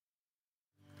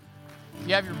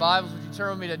you have your Bibles, would you turn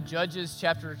with me to Judges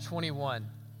chapter 21?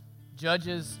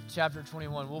 Judges chapter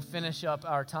 21. We'll finish up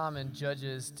our time in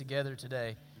Judges together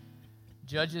today.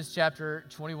 Judges chapter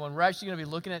 21. We're actually going to be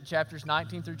looking at chapters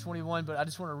 19 through 21, but I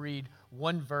just want to read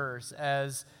one verse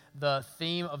as the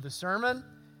theme of the sermon.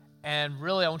 And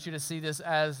really, I want you to see this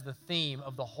as the theme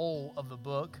of the whole of the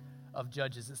book of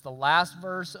Judges. It's the last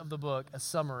verse of the book, a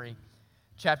summary.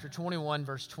 Chapter 21,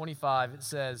 verse 25, it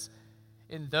says,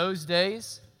 "In those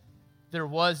days, there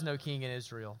was no king in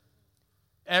Israel.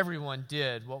 Everyone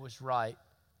did what was right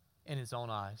in his own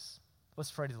eyes." Let's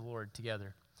pray to the Lord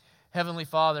together. Heavenly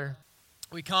Father,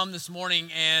 we come this morning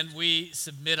and we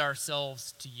submit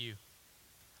ourselves to you.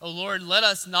 Oh Lord, let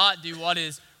us not do what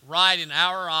is right in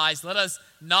our eyes. Let us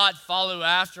not follow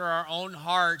after our own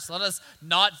hearts. Let us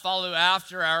not follow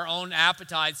after our own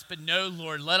appetites. But no,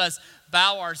 Lord, let us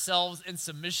bow ourselves in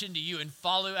submission to you and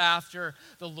follow after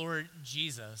the Lord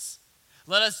Jesus.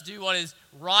 Let us do what is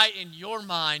right in your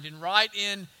mind and right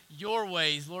in your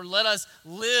ways. Lord, let us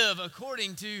live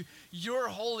according to your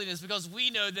holiness, because we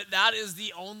know that that is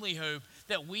the only hope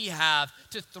that we have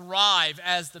to thrive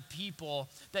as the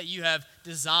people that you have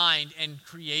designed and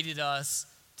created us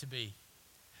to be.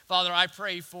 Father, I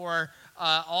pray for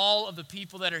all of the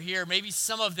people that are here. Maybe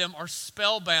some of them are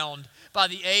spellbound by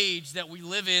the age that we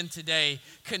live in today,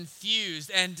 confused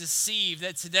and deceived,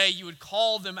 that today you would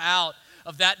call them out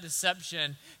of that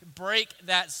deception, break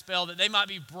that spell, that they might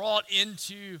be brought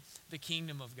into the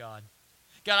kingdom of God.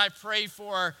 God, I pray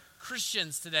for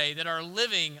Christians today that are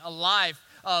living a life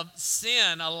of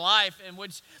sin, a life in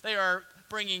which they are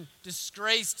bringing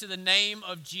disgrace to the name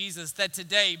of Jesus, that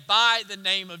today, by the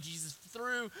name of Jesus,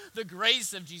 through the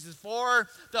grace of Jesus, for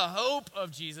the hope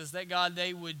of Jesus, that God,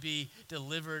 they would be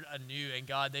delivered anew, and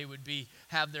God, they would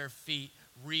have their feet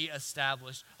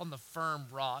reestablished on the firm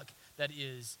rock that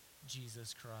is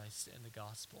Jesus Christ and the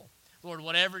gospel. Lord,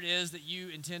 whatever it is that you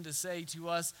intend to say to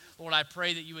us, Lord, I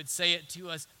pray that you would say it to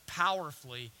us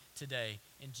powerfully today.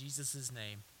 In Jesus'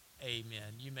 name,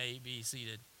 amen. You may be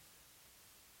seated.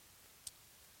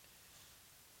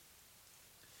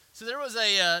 So there was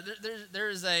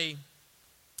an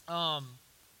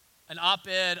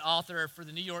op-ed author for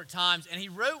the New York Times, and he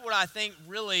wrote what I think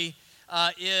really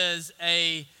is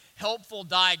a helpful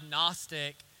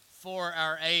diagnostic for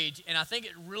our age, and I think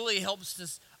it really helps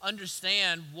us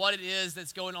understand what it is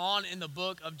that's going on in the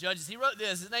book of Judges. He wrote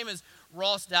this. His name is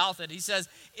Ross Douthat. He says,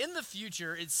 "In the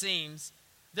future, it seems,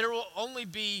 there will only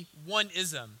be one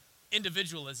ism,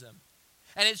 individualism,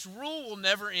 and its rule will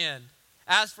never end.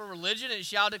 As for religion, it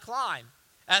shall decline.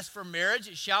 As for marriage,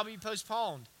 it shall be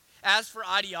postponed. As for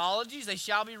ideologies, they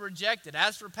shall be rejected.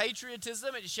 As for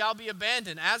patriotism, it shall be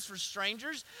abandoned. As for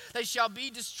strangers, they shall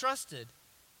be distrusted.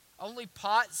 Only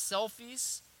pot,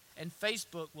 selfies, and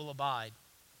Facebook will abide.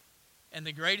 And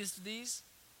the greatest of these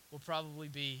will probably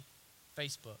be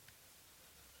Facebook."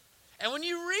 And when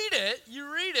you read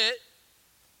it,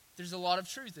 there's a lot of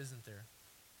truth, isn't there?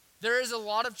 There is a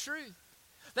lot of truth.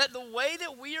 That the way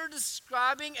that we are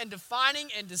describing and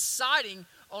defining and deciding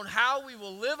on how we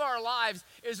will live our lives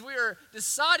is we are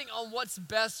deciding on what's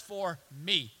best for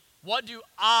me. What do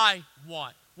I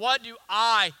want? What do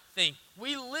I think?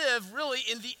 We live really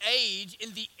in the age,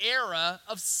 in the era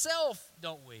of self,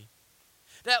 don't we?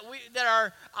 That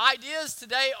our ideas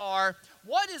today are,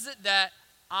 what is it that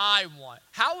I want?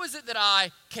 How is it that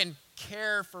I can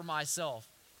care for myself?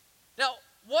 Now,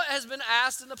 what has been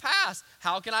asked in the past?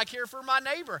 How can I care for my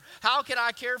neighbor? How can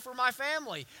I care for my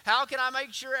family? How can I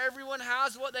make sure everyone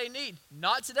has what they need?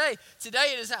 Not today.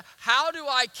 Today it is, how do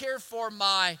I care for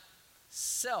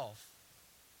myself?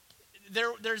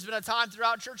 There's been a time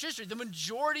throughout church history, the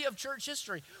majority of church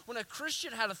history, when a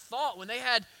Christian had a thought, when they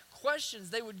had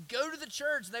questions, they would go to the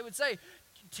church and they would say,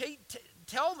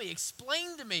 tell me,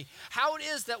 explain to me how it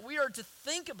is that we are to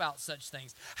think about such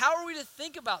things. How are we to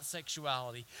think about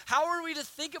sexuality? How are we to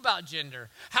think about gender?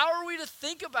 How are we to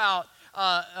think about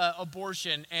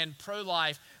abortion and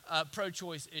pro-life,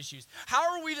 pro-choice issues?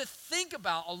 How are we to think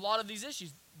about a lot of these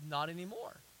issues? Not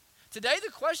anymore. Today,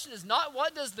 the question is not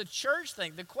what does the church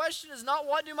think. The question is not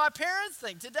what do my parents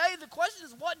think. Today, the question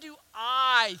is what do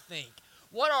I think?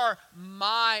 What are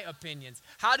my opinions?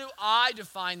 How do I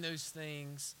define those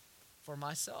things for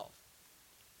myself?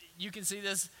 You can see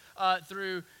this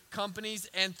through companies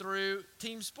and through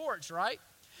team sports, right?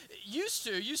 Used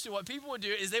to what people would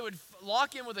do is they would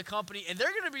lock in with a company, and they're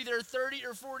going to be there 30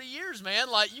 or 40 years, man.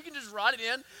 Like, you can just write it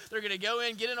in. They're going to go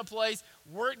in, get in a place,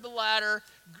 work the ladder,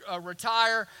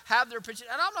 retire, have their pension.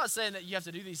 And I'm not saying that you have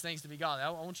to do these things to be godly. I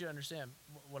want you to understand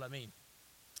what I mean.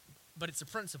 But it's a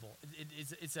principle.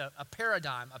 It's a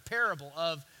paradigm, a parable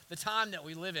of the time that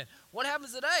we live in. What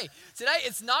happens today? Today,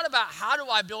 it's not about how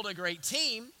do I build a great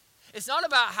team. It's not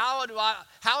about how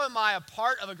am I a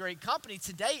part of a great company.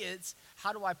 Today, it's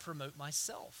how do I promote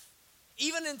myself?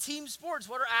 Even in team sports,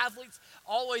 what are athletes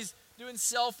always doing?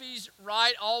 Selfies,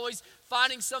 right? Always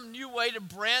finding some new way to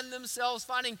brand themselves,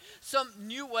 finding some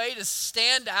new way to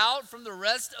stand out from the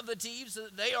rest of the team so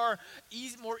that they are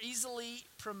more easily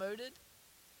promoted.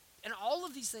 And all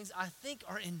of these things, I think,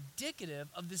 are indicative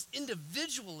of this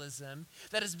individualism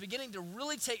that is beginning to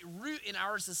really take root in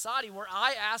our society, where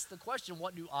I ask the question,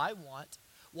 what do I want?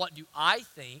 What do I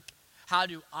think? How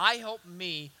do I help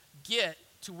me get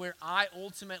to where I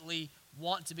ultimately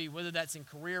want to be, whether that's in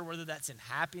career, whether that's in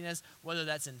happiness, whether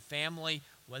that's in family,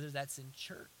 whether that's in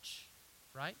church,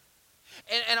 right?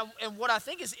 And what I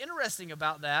think is interesting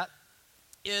about that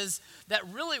is that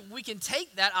really we can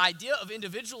take that idea of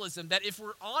individualism, that if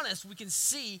we're honest, we can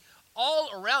see all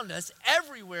around us,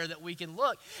 everywhere that we can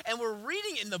look. And we're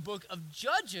reading in the book of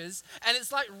Judges, and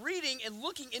it's like reading and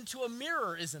looking into a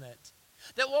mirror, isn't it?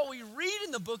 That what we read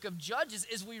in the book of Judges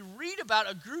is we read about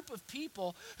a group of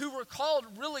people who were called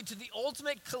really to the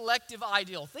ultimate collective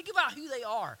ideal. Think about who they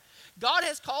are. God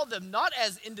has called them not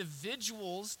as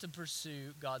individuals to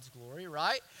pursue God's glory,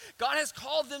 right? God has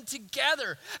called them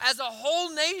together as a whole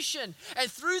nation.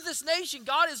 And through this nation,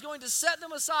 God is going to set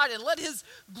them aside and let his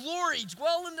glory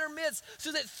dwell in their midst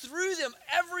so that through them,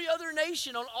 every other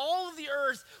nation on all of the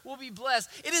earth will be blessed.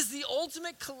 It is the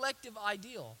ultimate collective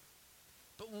ideal.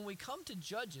 But when we come to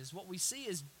Judges, what we see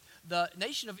is the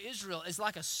nation of Israel is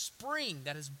like a spring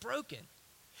that is broken.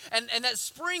 And that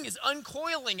spring is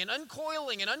uncoiling and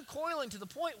uncoiling and uncoiling to the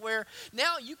point where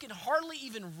now you can hardly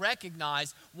even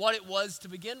recognize what it was to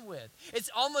begin with. It's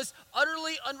almost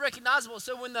utterly unrecognizable.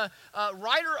 So when the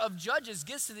writer of Judges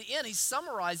gets to the end, he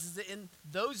summarizes it in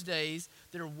those days,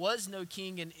 there was no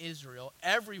king in Israel.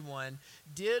 Everyone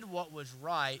did what was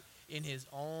right in his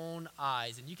own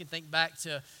eyes. And you can think back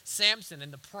to Samson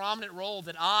and the prominent role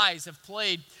that eyes have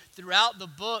played throughout the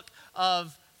book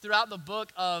of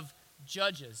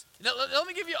Judges. Now, let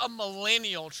me give you a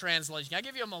millennial translation. Can I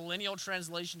give you a millennial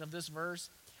translation of this verse?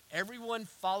 Everyone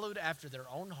followed after their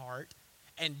own heart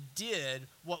and did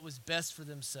what was best for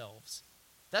themselves.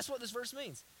 That's what this verse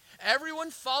means.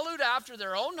 Everyone followed after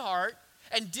their own heart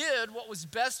and did what was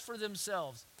best for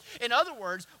themselves. In other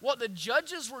words, what the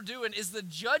judges were doing is the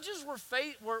judges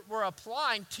were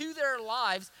applying to their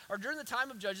lives, or during the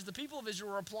time of Judges, the people of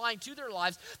Israel were applying to their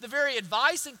lives the very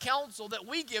advice and counsel that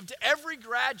we give to every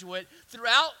graduate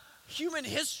throughout human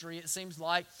history, it seems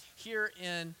like, here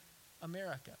in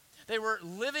America. They were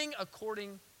living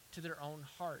according to their own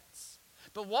hearts.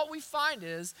 But what we find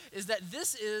is that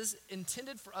this is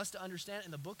intended for us to understand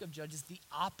in the book of Judges the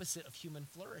opposite of human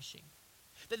flourishing.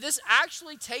 That this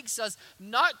actually takes us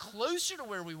not closer to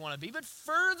where we want to be, but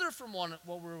further from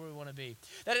where we want to be.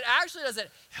 That it actually does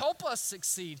help us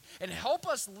succeed and help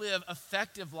us live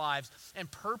effective lives and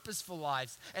purposeful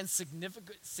lives and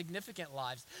significant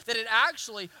lives. That it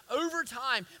actually, over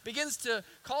time, begins to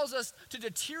cause us to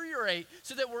deteriorate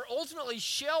so that we're ultimately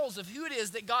shells of who it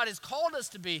is that God has called us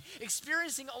to be,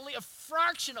 experiencing only a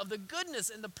fraction of the goodness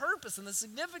and the purpose and the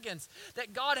significance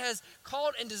that God has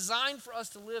called and designed for us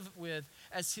to live with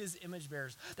as his image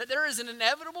bearers. That there is an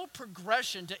inevitable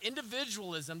progression to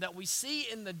individualism that we see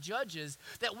in the Judges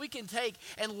that we can take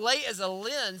and lay as a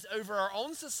lens over our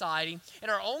own society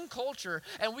and our own culture,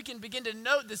 and we can begin to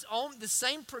note the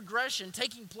same progression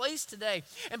taking place today.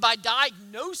 And by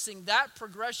diagnosing that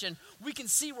progression, we can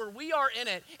see where we are in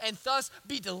it and thus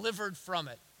be delivered from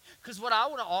it. Because what I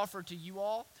want to offer to you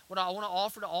all, what I want to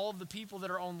offer to all of the people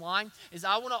that are online, is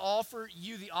I want to offer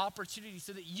you the opportunity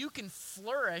so that you can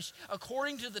flourish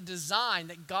according to the design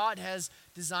that God has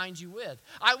designed you with.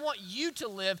 I want you to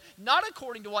live not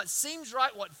according to what seems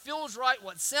right, what feels right,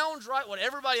 what sounds right, what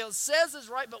everybody else says is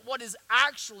right, but what is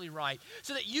actually right,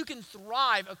 so that you can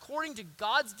thrive according to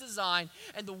God's design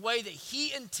and the way that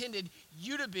he intended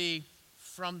you to be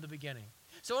from the beginning.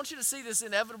 So I want you to see this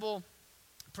inevitable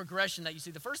progression that you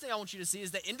see. The first thing I want you to see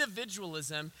is that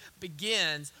individualism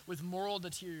begins with moral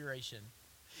deterioration.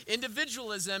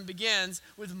 Individualism begins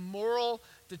with moral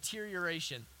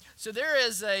deterioration. So there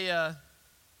is I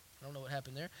don't know what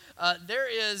happened there.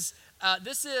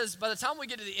 This is, by the time we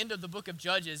get to the end of the book of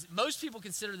Judges, most people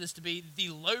consider this to be the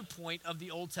low point of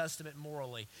the Old Testament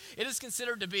morally. It is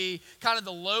considered to be kind of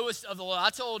the lowest of the low.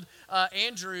 I told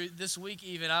Andrew this week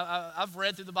even, I've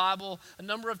read through the Bible a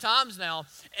number of times now,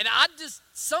 and I just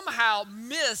somehow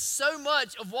missed so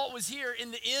much of what was here in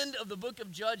the end of the book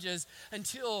of Judges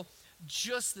until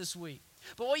just this week.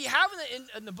 But what you have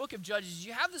in the book of Judges,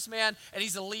 you have this man, and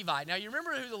he's a Levite. Now, you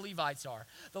remember who the Levites are.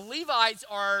 The Levites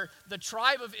are the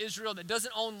tribe of Israel that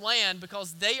doesn't own land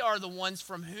because they are the ones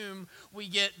from whom we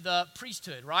get the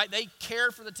priesthood, right? They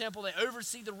care for the temple. They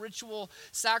oversee the ritual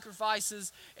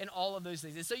sacrifices and all of those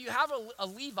things. And so you have a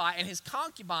Levite, and his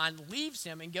concubine leaves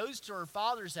him and goes to her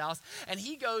father's house, and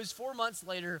he goes 4 months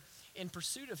later in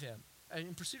pursuit of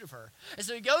her. And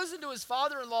so he goes into his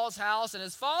father-in-law's house, and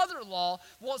his father-in-law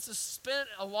wants to spend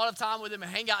a lot of time with him and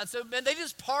hang out. And so, man, they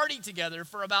just party together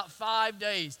for about 5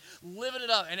 days, living it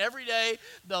up. And every day,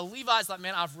 the Levite's like,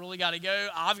 man, I've really got to go.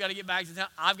 I've got to get back to town.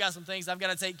 I've got some things I've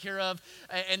got to take care of.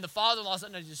 And the father-in-law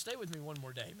said, no, just stay with me one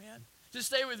more day, man. Just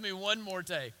stay with me one more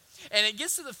day. And it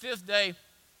gets to the 5th day,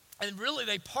 and really,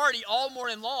 they party all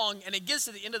morning long, and it gets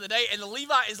to the end of the day, and the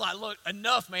Levite is like, look,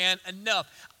 enough, man,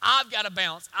 enough. I've got to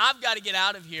bounce. I've got to get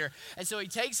out of here. And so he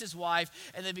takes his wife,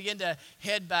 and they begin to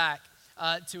head back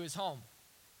to his home.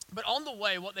 But on the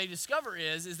way, what they discover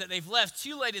is that they've left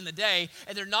too late in the day,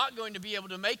 and they're not going to be able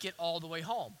to make it all the way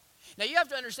home. Now, you have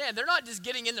to understand, they're not just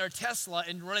getting in their Tesla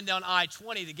and running down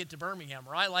I-20 to get to Birmingham,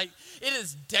 right? Like, it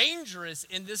is dangerous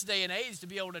in this day and age to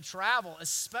be able to travel,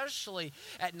 especially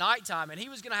at nighttime. And he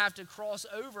was going to have to cross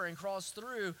over and cross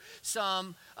through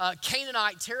some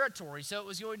Canaanite territory. So it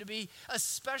was going to be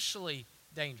especially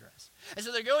dangerous. And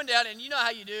so they're going down, and you know how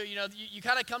you do. You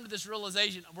kind of come to this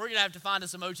realization, we're going to have to find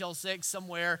us a Motel 6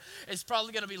 somewhere. It's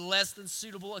probably going to be less than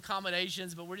suitable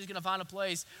accommodations, but we're just going to find a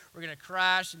place. We're going to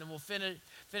crash, and then we'll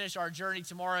finish our journey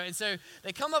tomorrow. And so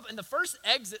they come up, and the first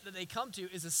exit that they come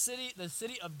to is the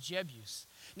city of Jebus.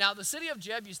 Now, the city of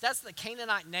Jebus, that's the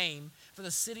Canaanite name for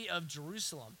the city of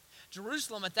Jerusalem.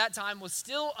 Jerusalem at that time was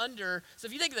still under, so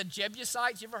if you think of the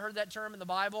Jebusites, you ever heard that term in the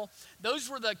Bible? Those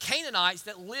were the Canaanites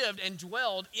that lived and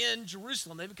dwelled in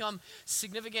Jerusalem. They become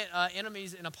significant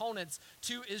enemies and opponents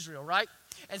to Israel, right?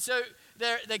 And so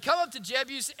they come up to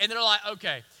Jebus, and they're like,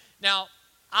 okay, now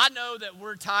I know that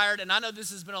we're tired, and I know this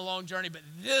has been a long journey, but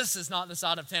this is not the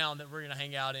side of town that we're going to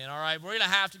hang out in, all right? We're going to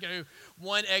have to go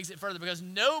one exit further because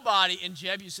nobody in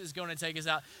Jebus is going to take us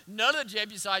out. None of the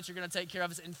Jebusites are going to take care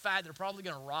of us. In fact, they're probably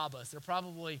going to rob us. They're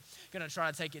probably going to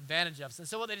try to take advantage of us. And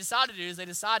so what they decide to do is they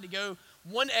decide to go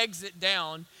one exit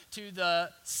down to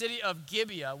the city of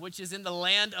Gibeah, which is in the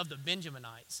land of the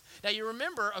Benjaminites. Now, you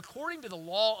remember, according to the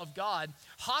law of God,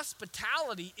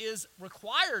 hospitality is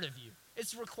required of you.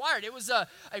 It's required. It was a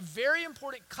very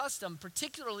important custom,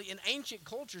 particularly in ancient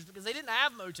cultures, because they didn't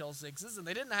have Motel 6s and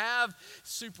they didn't have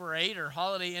Super 8 or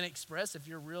Holiday Inn Express if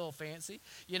you're real fancy.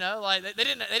 Like they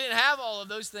didn't have all of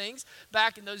those things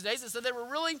back in those days. And so they were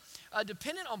really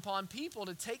dependent upon people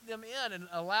to take them in and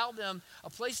allow them a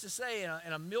place to stay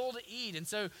and a meal to eat. And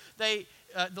so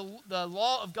the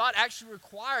law of God actually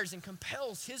requires and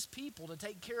compels his people to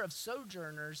take care of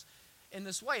sojourners in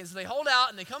this way. And so they hold out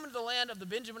and they come into the land of the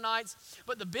Benjaminites,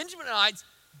 but the Benjaminites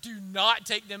do not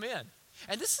take them in.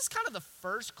 And this is kind of the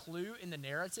first clue in the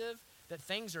narrative that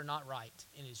things are not right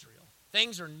in Israel.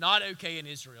 Things are not okay in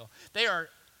Israel. They are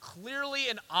clearly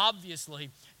and obviously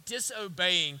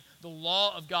disobeying the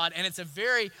law of God, and it's a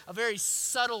very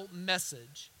subtle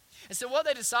message. And so what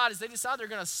they decide they're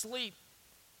going to sleep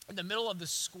in the middle of the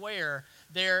square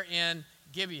there in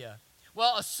Gibeah.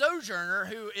 Well, a sojourner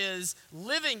who is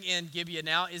living in Gibeah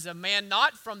now is a man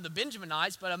not from the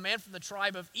Benjaminites, but a man from the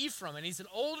tribe of Ephraim. And he's an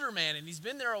older man, and he's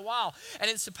been there a while.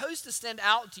 And it's supposed to stand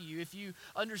out to you if you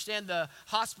understand the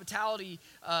hospitality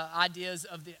ideas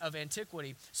of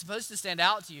antiquity. It's supposed to stand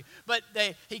out to you. But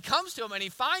he comes to them, and he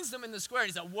finds them in the square. And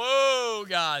he's like, whoa,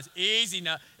 guys, easy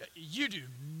now. You do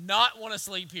not want to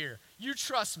sleep here. You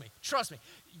trust me.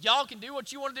 Y'all can do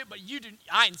what you want to do, but you do.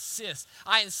 I insist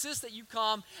that you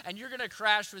come and you're going to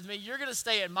crash with me. You're going to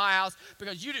stay at my house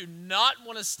because you do not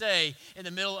want to stay in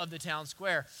the middle of the town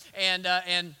square. And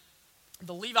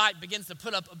the Levite begins to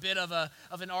put up a bit of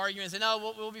an argument and say,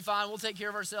 no, we'll be fine. We'll take care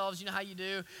of ourselves. You know how you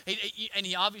do. And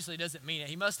he obviously doesn't mean it.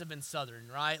 He must have been Southern,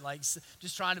 right? Like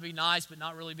just trying to be nice but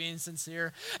not really being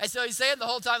sincere. And so he's saying the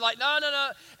whole time like, no.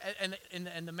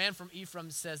 And the man from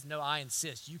Ephraim says, no, I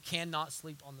insist. You cannot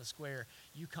sleep on the square.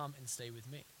 You come and stay with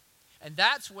me. And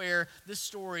that's where this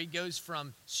story goes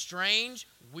from strange,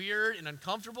 weird, and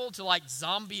uncomfortable to like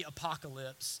zombie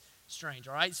apocalypse strange,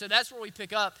 all right? So that's where we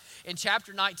pick up in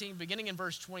chapter 19, beginning in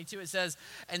verse 22. It says,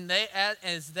 and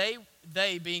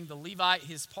they being the Levite,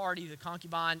 his party, the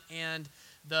concubine, and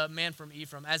the man from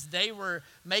Ephraim, as they were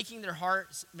making their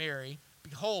hearts merry,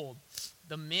 behold,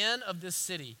 the men of this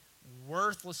city,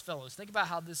 worthless fellows. Think about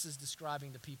how this is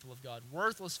describing the people of God.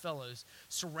 Worthless fellows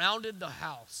surrounded the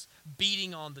house,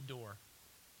 beating on the door.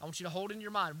 I want you to hold in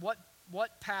your mind, what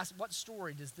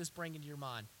story does this bring into your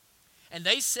mind? And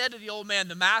they said to the old man,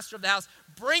 the master of the house,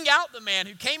 bring out the man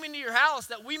who came into your house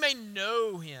that we may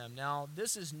know him. Now,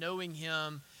 this is knowing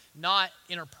him not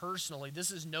interpersonally.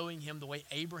 This is knowing him the way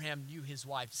Abraham knew his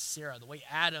wife Sarah, the way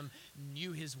Adam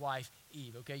knew his wife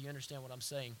Eve. Okay, you understand what I'm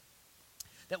saying?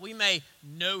 That we may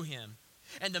know him.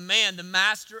 And the man, the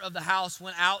master of the house,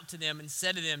 went out to them and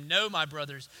said to them, no, my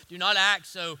brothers, do not act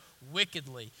so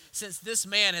wickedly. Since this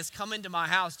man has come into my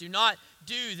house, do not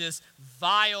do this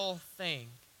vile thing.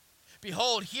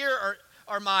 Behold, here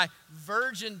are my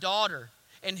virgin daughter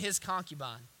and his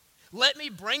concubine. Let me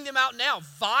bring them out now,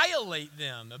 violate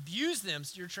them, abuse them,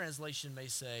 so your translation may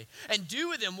say, and do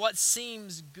with them what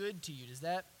seems good to you. Does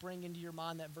that bring into your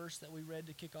mind that verse that we read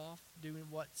to kick off? Doing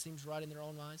what seems right in their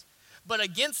own minds? But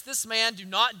against this man do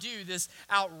not do this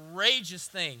outrageous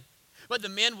thing. But the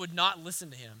men would not listen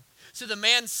to him. So the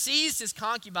man seized his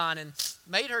concubine and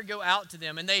made her go out to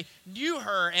them. And they knew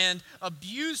her and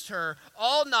abused her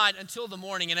all night until the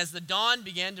morning. And as the dawn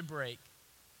began to break,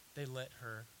 they let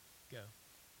her go.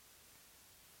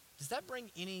 Does that bring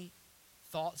any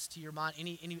thoughts to your mind,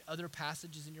 any other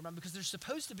passages in your mind? Because there's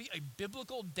supposed to be a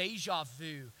biblical deja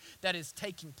vu that is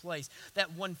taking place.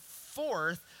 That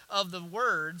 1/4 of the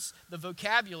words, the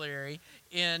vocabulary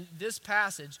in this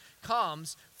passage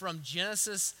comes from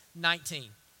Genesis 19.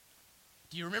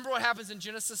 Do you remember what happens in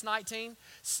Genesis 19?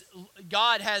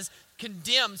 God has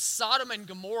condemned Sodom and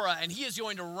Gomorrah, and he is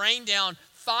going to rain down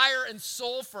fire and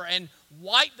sulfur and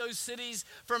wipe those cities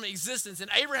from existence. And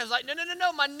Abraham's like,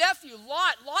 no, my nephew,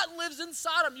 Lot lives in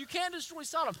Sodom. You can't destroy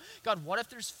Sodom. God, what if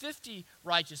there's 50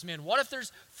 righteous men? What if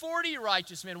there's 40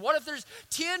 righteous men? What if there's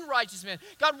 10 righteous men?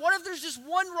 God, what if there's just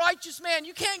one righteous man?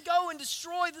 You can't go and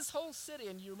destroy this whole city.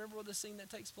 And you remember the scene that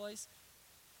takes place?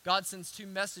 God sends 2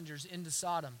 messengers into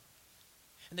Sodom.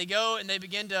 And they go and they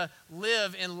begin to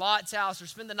live in Lot's house or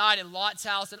spend the night in Lot's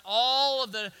house. And all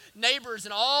of the neighbors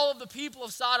and all of the people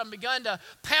of Sodom begun to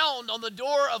pound on the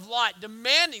door of Lot,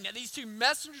 demanding that these 2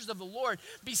 messengers of the Lord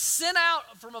be sent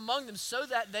out from among them so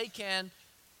that they can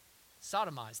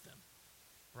sodomize them.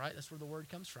 Right? That's where the word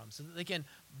comes from. So that they can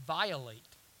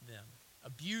violate them,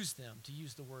 abuse them, to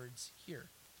use the words here.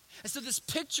 And so this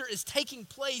picture is taking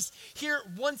place here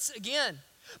once again.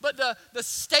 But the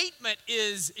statement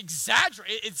is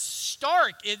exaggerated. It's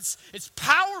stark. It's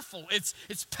powerful.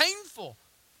 It's painful.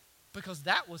 Because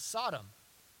that was Sodom.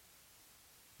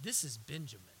 This is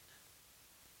Benjamin.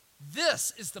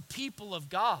 This is the people of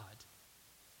God.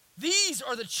 These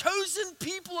are the chosen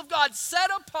people of God,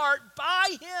 set apart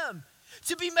by him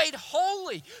to be made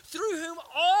holy, through whom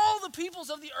all the peoples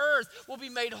of the earth will be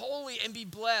made holy and be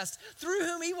blessed, through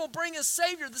whom he will bring a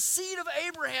Savior, the seed of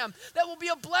Abraham, that will be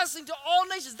a blessing to all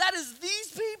nations. That is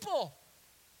these people.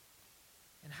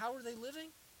 And how are they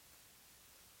living?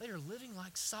 They are living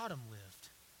like Sodom lived.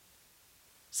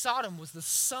 Sodom was the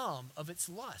sum of its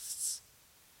lusts.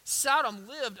 Sodom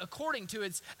lived according to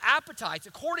its appetites,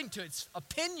 according to its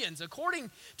opinions,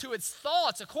 according to its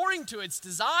thoughts, according to its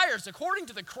desires, according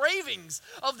to the cravings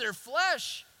of their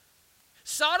flesh.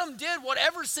 Sodom did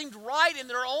whatever seemed right in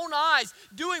their own eyes,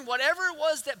 doing whatever it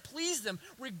was that pleased them,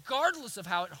 regardless of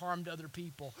how it harmed other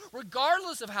people,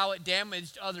 regardless of how it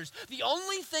damaged others. The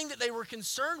only thing that they were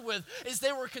concerned with is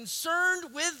they were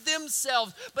concerned with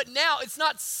themselves. But now it's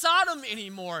not Sodom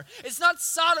anymore. It's not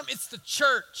Sodom, it's the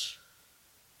church.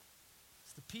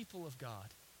 The people of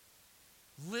God,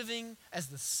 living as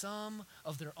the sum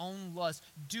of their own lust,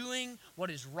 doing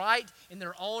what is right in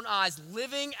their own eyes,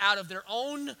 living out of their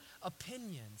own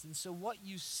opinions. And so what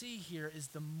you see here is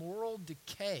the moral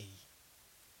decay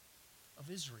of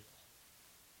Israel.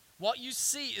 What you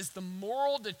see is the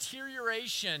moral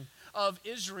deterioration of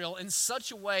Israel in such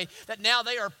a way that now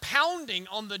they are pounding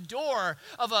on the door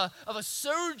of a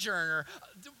sojourner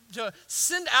to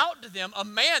send out to them a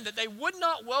man that they would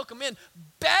not welcome in,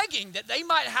 begging that they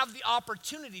might have the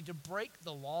opportunity to break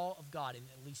the law of God in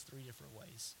at least 3 different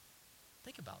ways.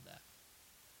 Think about that.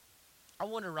 I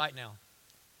wonder right now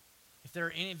if there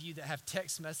are any of you that have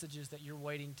text messages that you're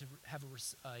waiting to have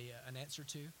an answer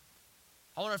to.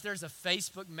 I wonder if there's a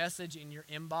Facebook message in your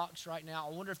inbox right now.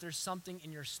 I wonder if there's something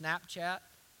in your Snapchat.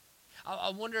 I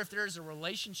wonder if there's a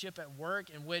relationship at work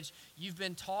in which you've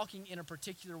been talking in a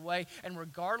particular way, and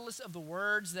regardless of the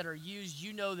words that are used,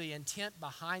 you know the intent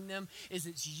behind them is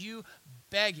it's you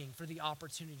begging for the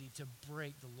opportunity to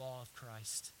break the law of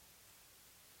Christ.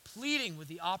 Pleading with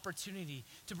the opportunity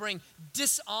to bring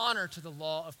dishonor to the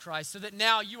law of Christ, so that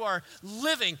now you are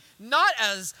living not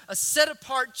as a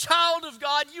set-apart child of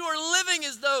God, you are living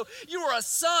as though you are a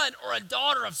son or a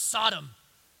daughter of Sodom.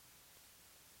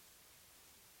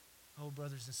 Oh,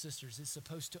 brothers and sisters, it's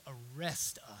supposed to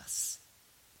arrest us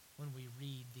when we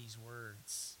read these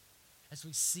words. as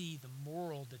we see the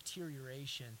moral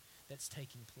deterioration that's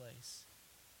taking place.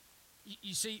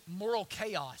 You see, moral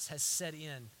chaos has set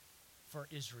in for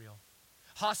Israel.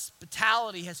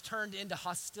 Hospitality has turned into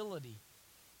hostility.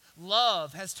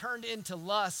 Love has turned into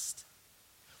lust.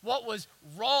 What was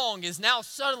wrong is now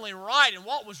suddenly right, and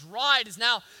what was right is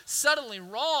now suddenly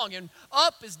wrong, and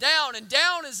up is down, and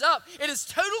down is up. It is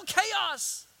total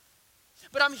chaos.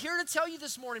 But I'm here to tell you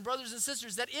this morning, brothers and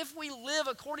sisters, that if we live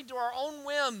according to our own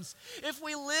whims, if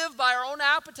we live by our own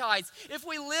appetites, if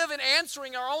we live in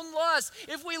answering our own lusts,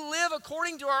 if we live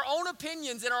according to our own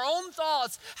opinions and our own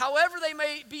thoughts, however they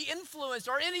may be influenced,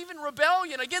 or in even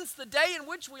rebellion against the day in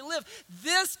which we live,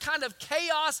 this kind of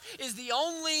chaos is the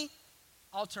only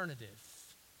alternative.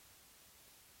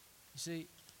 You see,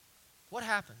 what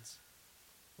happens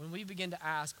when we begin to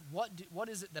ask, what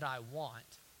is it that I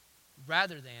want,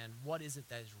 rather than what is it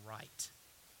that is right?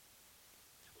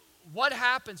 What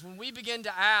happens when we begin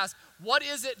to ask, what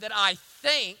is it that I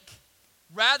think,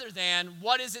 rather than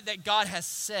what is it that God has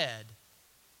said?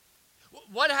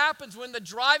 What happens when the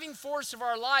driving force of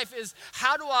our life is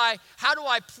how do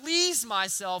I please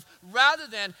myself, rather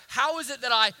than how is it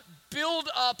that I build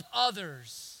up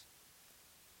others?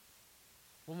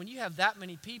 Well, when you have that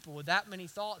many people with that many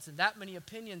thoughts and that many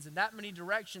opinions and that many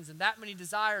directions and that many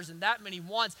desires and that many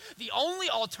wants, the only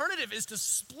alternative is to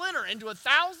splinter into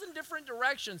 1,000 different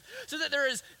directions so that there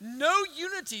is no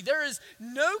unity, there is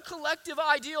no collective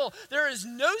ideal, there is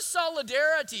no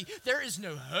solidarity, there is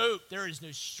no hope, there is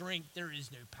no strength, there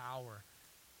is no power.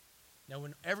 Now,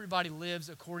 when everybody lives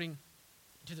according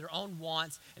to their own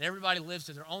wants, and everybody lives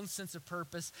to their own sense of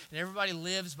purpose, and everybody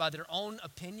lives by their own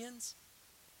opinions,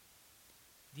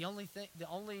 the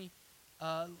only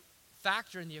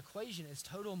factor in the equation is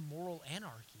total moral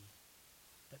anarchy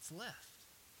that's left.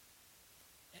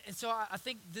 And so I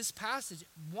think this passage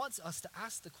wants us to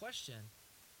ask the question,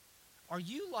 are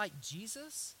you like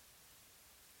Jesus,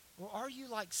 or are you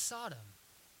like Sodom?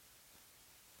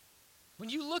 When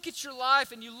you look at your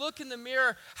life and you look in the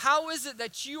mirror, how is it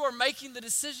that you are making the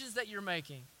decisions that you're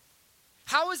making?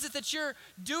 How is it that you're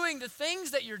doing the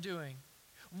things that you're doing?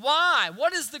 Why?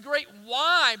 What is the great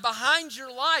why behind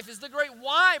your life? Is the great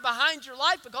why behind your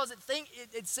life because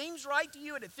it seems right to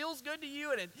you and it feels good to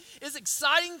you and it is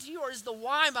exciting to you? Or is the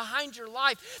why behind your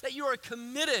life that you are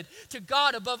committed to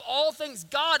God above all things,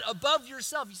 God above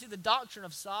yourself? You see, the doctrine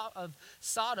of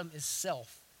Sodom is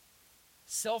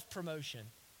self-promotion,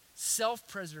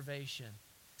 self-preservation,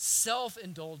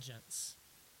 self-indulgence.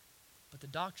 But the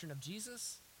doctrine of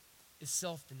Jesus is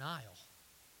self-denial.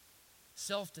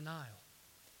 Self-denial.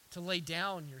 To lay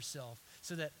down yourself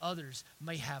so that others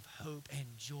may have hope and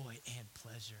joy and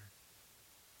pleasure.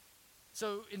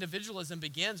 So individualism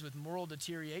begins with moral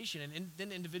deterioration, and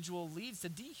then individual leads to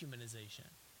dehumanization.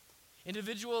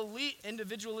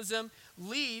 Individualism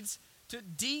leads to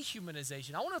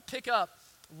dehumanization. I want to pick up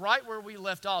right where we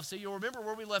left off. So you'll remember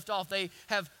where we left off. They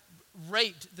have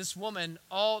raped this woman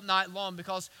all night long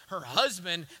because her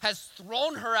husband has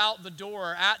thrown her out the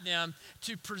door at them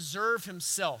to preserve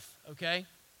himself, okay?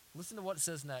 Listen to what it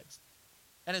says next.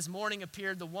 And as morning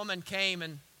appeared, the woman came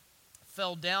and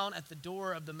fell down at the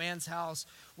door of the man's house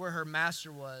where her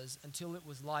master was until it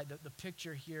was light. The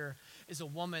picture here is a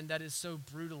woman that is so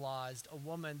brutalized, a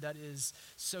woman that is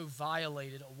so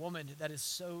violated, a woman that is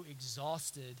so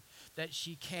exhausted that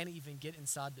she can't even get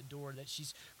inside the door, that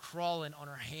she's crawling on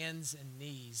her hands and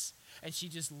knees. And she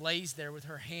just lays there with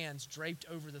her hands draped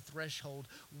over the threshold,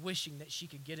 wishing that she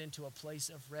could get into a place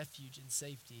of refuge and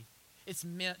safety. It's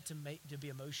meant to be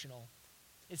emotional.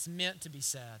 It's meant to be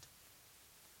sad.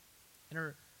 And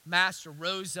her master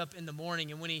rose up in the morning,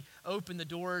 and when he opened the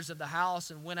doors of the house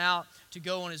and went out to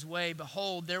go on his way,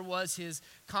 behold, there was his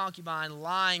concubine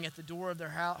lying at the door of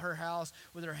her house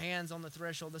with her hands on the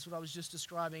threshold. That's what I was just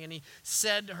describing. And he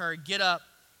said to her, "Get up,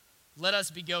 let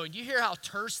us be going." Do you hear how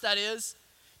terse that is?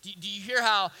 Do you hear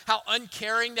how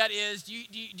uncaring that is? Do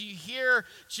you hear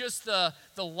just the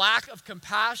lack of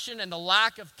compassion and the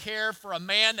lack of care for a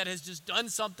man that has just done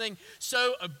something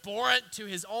so abhorrent to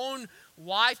his own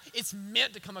wife? It's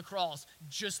meant to come across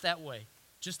just that way,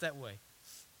 just that way.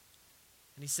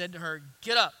 And he said to her,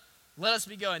 "Get up, let us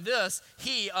be going." This,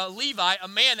 he, a Levite, a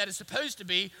man that is supposed to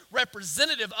be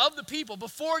representative of the people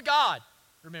before God,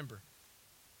 remember.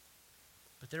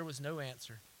 But there was no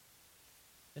answer.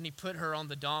 Then he put her on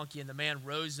the donkey, and the man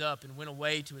rose up and went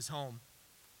away to his home.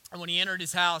 And when he entered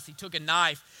his house, he took a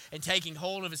knife, and taking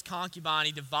hold of his concubine,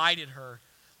 he divided her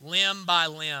limb by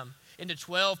limb. into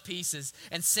 12 pieces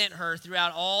and sent her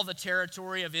throughout all the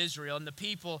territory of Israel. And the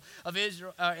people of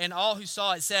Israel and all who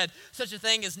saw it said, such a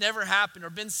thing has never happened or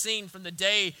been seen from the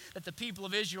day that the people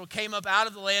of Israel came up out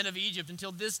of the land of Egypt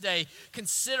until this day.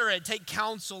 Consider it, take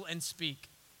counsel, and speak.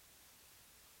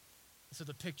 So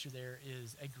the picture there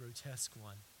is a grotesque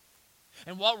one.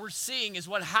 And what we're seeing is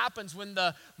what happens when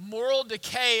the moral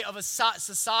decay of a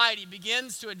society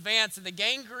begins to advance and the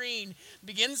gangrene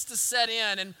begins to set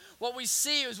in. And what we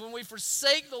see is when we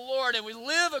forsake the Lord and we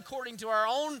live according to our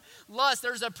own lust,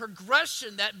 there's a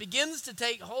progression that begins to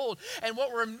take hold. And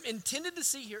what we're intended to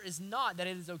see here is not that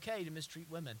it is okay to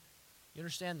mistreat women. You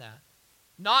understand that?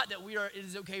 Not that it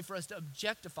is okay for us to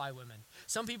objectify women.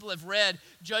 Some people have read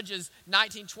Judges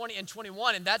 19, 20, and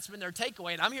 21, and that's been their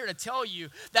takeaway. And I'm here to tell you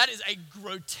that is a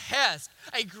grotesque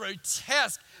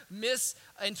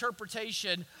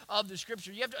misinterpretation of the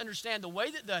scripture. You have to understand the way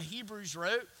that the Hebrews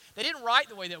wrote, they didn't write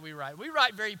the way that we write. We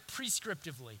write very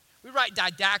prescriptively. We write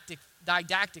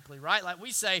didactically, right? Like we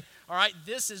say, all right,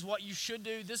 this is what you should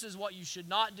do. This is what you should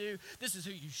not do. This is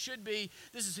who you should be.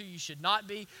 This is who you should not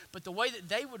be. But the way that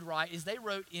they would write is they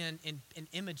wrote in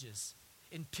images,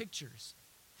 in pictures.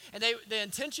 And the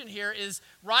intention here is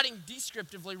writing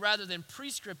descriptively rather than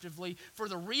prescriptively for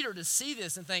the reader to see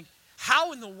this and think,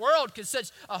 how in the world could such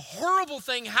a horrible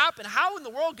thing happen? How in the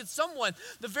world could someone,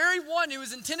 the very one who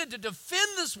was intended to defend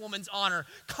this woman's honor,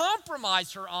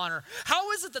 compromise her honor? How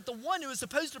is it that the one who is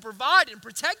supposed to provide and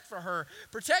protect her,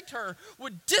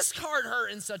 would discard her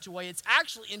in such a way? It's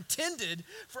actually intended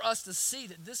for us to see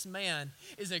that this man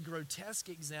is a grotesque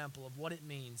example of what it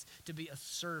means to be a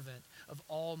servant of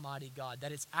Almighty God.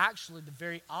 That it's actually the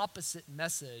very opposite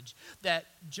message that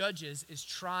Judges is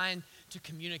trying to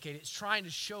communicate. It's trying to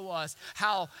show us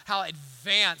how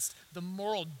advanced the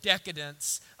moral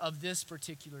decadence of this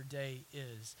particular day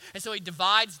is. And so he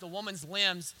divides the woman's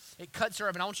limbs. It cuts her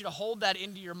up. And I want you to hold that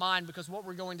into your mind, because what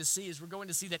we're going to see is we're going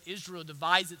to see that Israel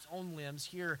divides its own limbs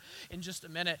here in just a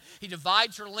minute. He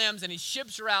divides her limbs and he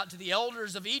ships her out to the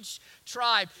elders of each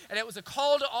tribe. And it was a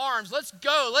call to arms. Let's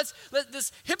go. Let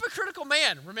this hypocritical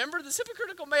man, remember this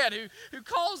hypocritical man who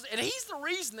calls, and he's the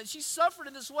reason that she suffered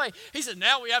in this way. He said,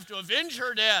 now we have to avenge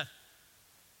her death.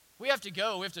 We have to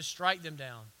go. We have to strike them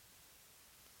down.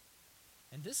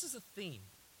 And this is a theme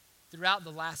throughout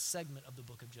the last segment of the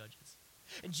book of Judges.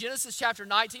 In Genesis chapter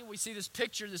 19, we see this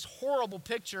picture, this horrible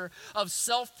picture of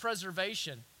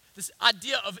self-preservation. This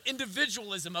idea of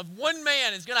individualism, of one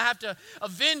man is going to have to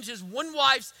avenge his one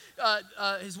wife's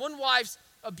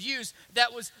abuse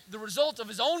that was the result of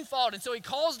his own fault. And so he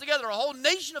calls together a whole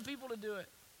nation of people to do it.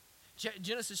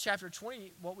 Genesis chapter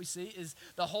 20, what we see is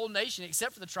the whole nation,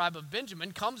 except for the tribe of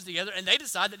Benjamin, comes together and they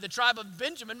decide that the tribe of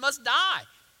Benjamin must die.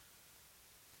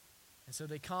 And so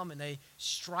they come and they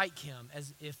strike him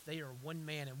as if they are one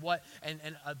man. And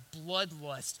a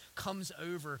bloodlust comes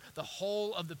over the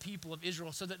whole of the people of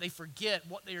Israel so that they forget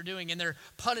what they are doing, and their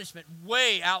punishment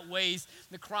way outweighs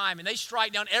the crime. And they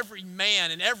strike down every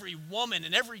man and every woman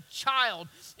and every child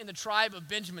in the tribe of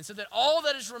Benjamin, so that all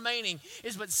that is remaining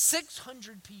is but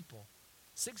 600 people,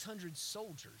 600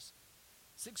 soldiers,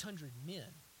 600 men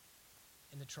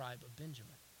in the tribe of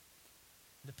Benjamin.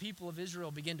 The people of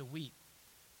Israel begin to weep.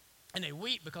 And they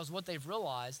weep because what they've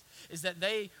realized is that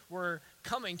they were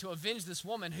coming to avenge this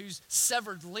woman whose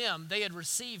severed limb they had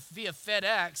received via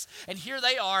FedEx. And here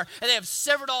they are, and they have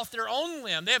severed off their own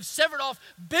limb. They have severed off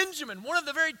Benjamin, one of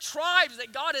the very tribes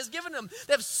that God has given them.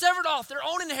 They have severed off their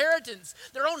own inheritance,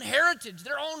 their own heritage,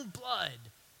 their own blood.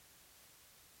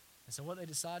 And so what they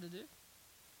decide to do?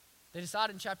 They decide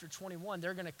in chapter 21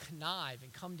 they're going to connive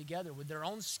and come together with their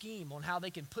own scheme on how they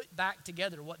can put back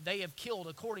together what they have killed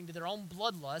according to their own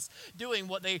bloodlust, doing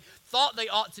what they thought they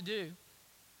ought to do.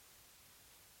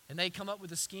 And they come up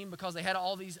with a scheme because they had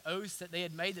all these oaths that they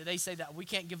had made that they say that we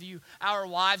can't give you our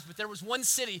wives. But there was one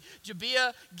city,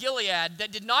 Gibeah Gilead,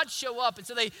 that did not show up. And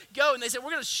so they go and they said,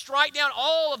 we're going to strike down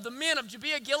all of the men of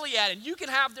Gibeah Gilead and you can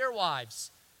have their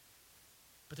wives.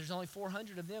 But there's only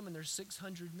 400 of them and there's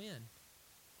 600 men.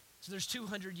 So there's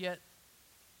 200 yet.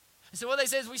 And so what they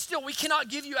say is we cannot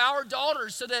give you our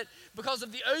daughters so that because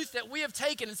of the oath that we have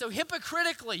taken. And so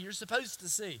hypocritically, you're supposed to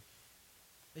see.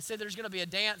 They say there's going to be a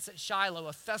dance at Shiloh,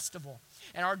 a festival.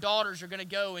 And our daughters are going to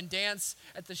go and dance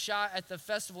at the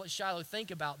festival at Shiloh. Think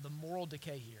about the moral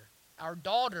decay here. Our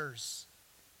daughters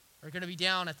are going to be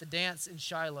down at the dance in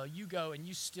Shiloh. You go and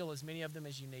you steal as many of them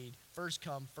as you need. First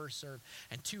come, first serve.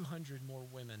 And 200 more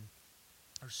women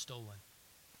are stolen.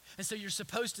 And so you're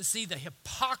supposed to see the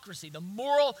hypocrisy, the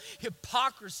moral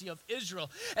hypocrisy of Israel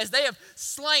as they have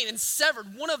slain and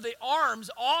severed one of the arms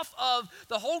off of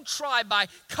the whole tribe by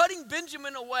cutting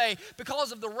Benjamin away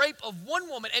because of the rape of one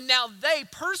woman. And now they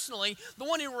personally, the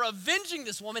one who were avenging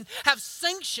this woman, have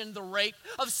sanctioned the rape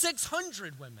of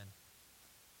 600 women.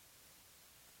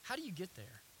 How do you get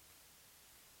there?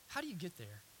 How do you get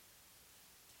there?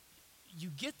 You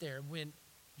get there when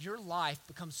your life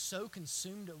becomes so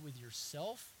consumed with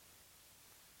yourself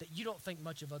that you don't think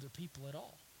much of other people at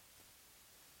all.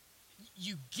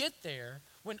 You get there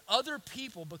when other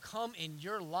people become in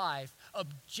your life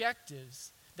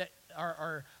objectives that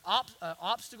are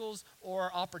obstacles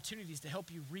or opportunities to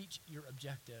help you reach your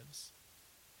objectives.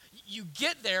 You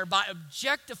get there by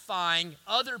objectifying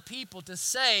other people to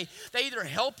say they either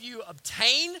help you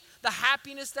obtain the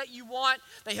happiness that you want,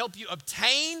 they help you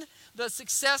obtain the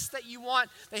success that you want,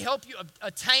 they help you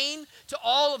attain to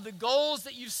all of the goals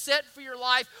that you've set for your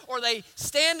life, or they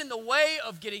stand in the way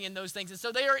of getting in those things. And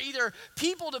so they are either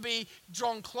people to be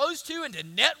drawn close to and to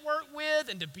network with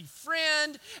and to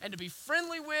befriend and to be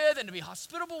friendly with and to be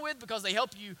hospitable with because they help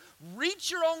you reach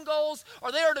your own goals,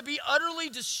 or they are to be utterly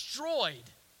destroyed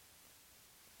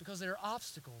because there are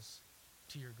obstacles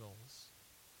to your goals.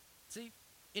 See,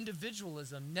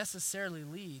 individualism necessarily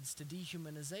leads to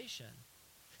dehumanization.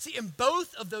 See, in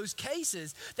both of those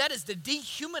cases, that is to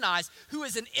dehumanize who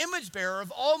is an image bearer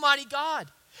of Almighty God.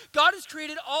 God has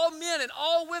created all men and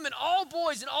all women, all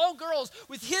boys and all girls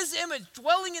with his image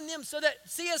dwelling in them so that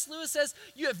C.S. Lewis says,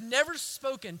 you have never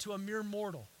spoken to a mere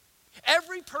mortal.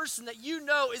 Every person that you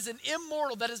know is an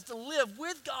immortal that is to live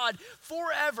with God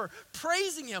forever,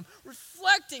 praising him,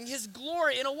 reflecting his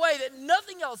glory in a way that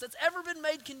nothing else that's ever been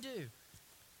made can do.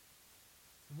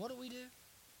 And what do?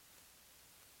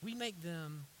 We make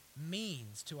them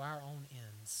means to our own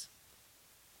ends.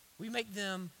 We make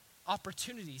them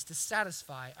opportunities to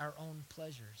satisfy our own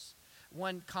pleasures.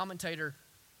 One commentator,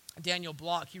 Daniel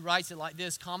Block, he writes it like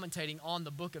this, commentating on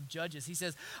the book of Judges. He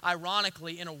says,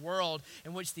 ironically, in a world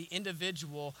in which the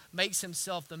individual makes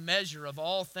himself the measure of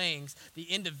all things, the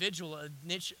individual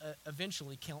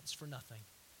eventually counts for nothing.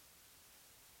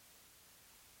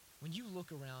 When you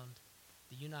look around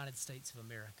the United States of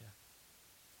America,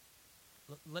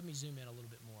 let me zoom in a little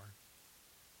bit more.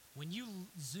 When you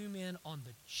zoom in on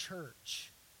the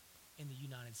church in the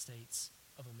United States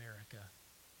of America,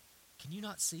 can you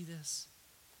not see this?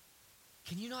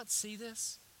 Can you not see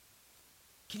this?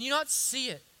 Can you not see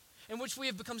it? In which we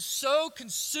have become so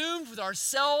consumed with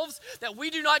ourselves that we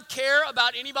do not care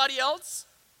about anybody else?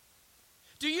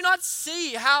 Do you not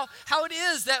see how it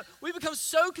is that we become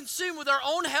so consumed with our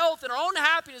own health and our own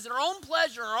happiness and our own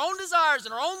pleasure and our own desires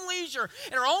and our own leisure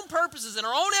and our own purposes and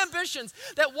our own ambitions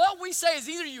that what we say is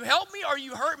either you help me or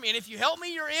you hurt me. And if you help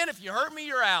me, you're in. If you hurt me,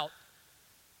 you're out.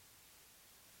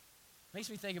 Makes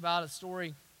me think about a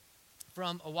story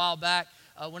from a while back.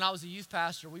 When I was a youth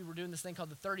pastor, we were doing this thing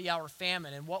called the 30-hour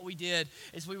famine. And what we did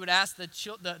is we would ask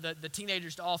the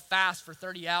teenagers to all fast for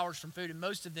 30 hours from food. And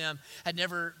most of them had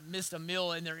never missed a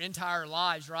meal in their entire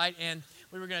lives, right? And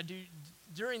we were going to do,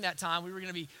 during that time, we were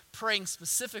going to be praying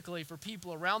specifically for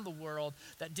people around the world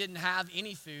that didn't have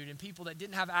any food and people that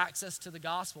didn't have access to the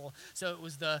gospel. So it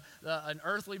was an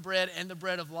earthly bread and the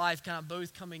bread of life kind of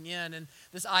both coming in. And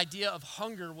this idea of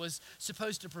hunger was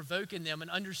supposed to provoke in them an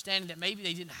understanding that maybe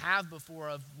they didn't have before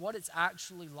of what it's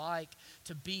actually like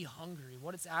to be hungry,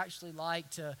 what it's actually like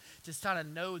to just kind of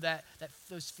know that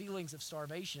those feelings of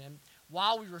starvation. And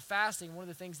while we were fasting, one of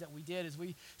the things that we did is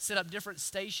we set up different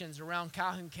stations around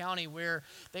Calhoun County where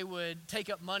they would take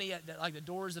up money at like the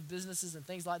doors of businesses and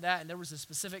things like that. And there was a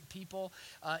specific people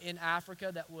in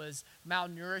Africa that was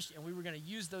malnourished, and we were going to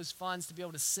use those funds to be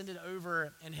able to send it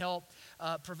over and help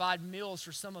provide meals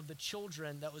for some of the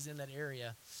children that was in that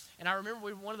area. And I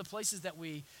remember one of the places that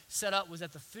we set up was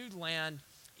at the Food Land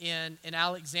in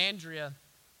Alexandria.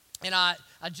 And I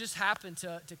just happened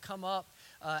to come up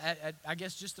at I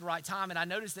guess just the right time, and I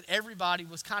noticed that everybody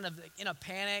was kind of in a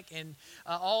panic, and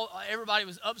everybody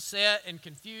was upset and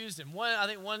confused. And one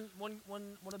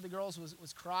of the girls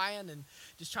was crying and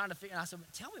just trying to figure. And I said,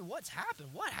 "Tell me what's happened.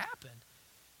 What happened?"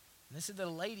 And they said that a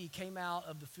lady came out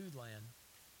of the Food Land,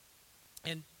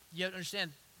 and you have to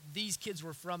understand these kids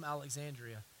were from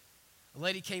Alexandria. A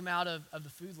lady came out of the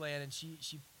Food Land, and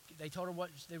they told her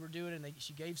what they were doing, and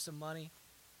she gave some money.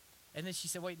 And then she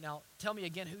said, "Wait, now tell me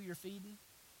again who you're feeding."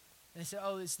 And they said,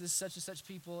 "Oh, it's this such and such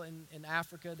people in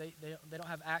Africa. They don't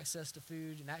have access to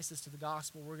food and access to the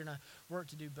gospel. We're going to work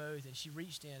to do both." And she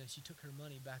reached in and she took her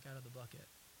money back out of the bucket.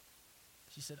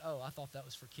 She said, "Oh, I thought that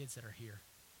was for kids that are here."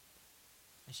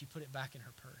 And she put it back in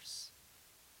her purse.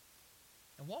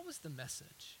 And what was the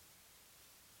message?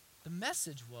 The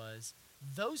message was,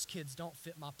 those kids don't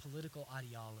fit my political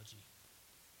ideology.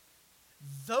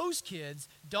 Those kids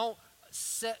don't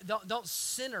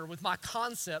center with my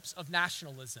concepts of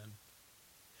nationalism.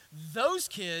 Those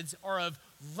kids are of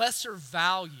lesser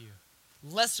value,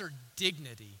 lesser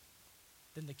dignity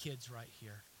than the kids right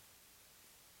here.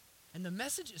 And the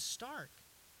message is stark.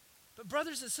 But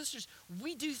brothers and sisters,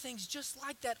 we do things just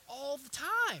like that all the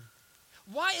time.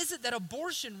 Why is it that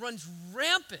abortion runs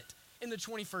rampant in the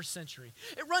 21st century?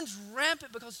 It runs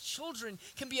rampant because children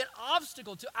can be an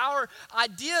obstacle to our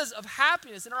ideas of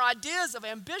happiness and our ideas of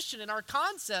ambition and our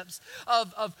concepts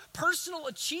of personal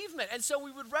achievement. And so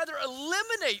we would rather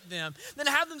eliminate them than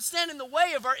have them stand in the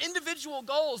way of our individual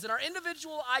goals and our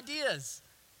individual ideas.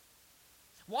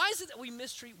 Why is it that we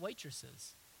mistreat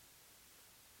waitresses?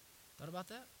 Thought about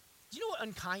that? Do you know what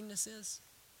unkindness is?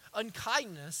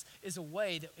 Unkindness is a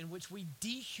way in which we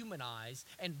dehumanize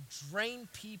and drain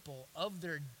people of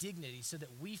their dignity so that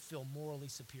we feel morally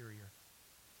superior.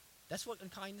 That's what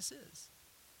unkindness is.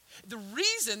 The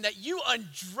reason that you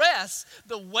undress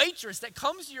the waitress that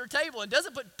comes to your table and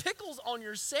doesn't put pickles on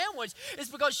your sandwich is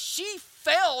because she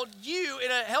failed you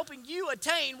in helping you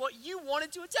attain what you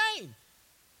wanted to attain.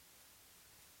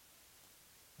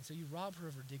 And so you rob her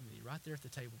of her dignity right there at the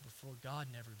table before God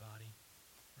and everybody.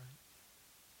 Right?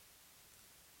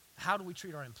 How do we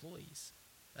treat our employees?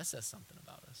 That says something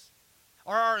about us.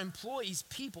 Are our employees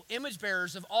people, image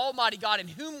bearers of Almighty God in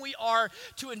whom we are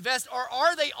to invest? Or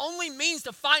are they only means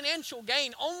to financial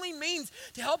gain, only means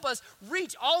to help us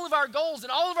reach all of our goals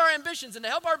and all of our ambitions and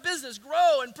to help our business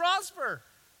grow and prosper?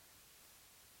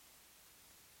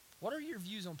 What are your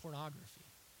views on pornography?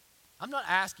 I'm not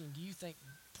asking, do you think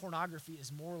pornography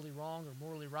is morally wrong or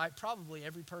morally right? Probably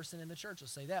every person in the church will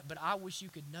say that, but I wish you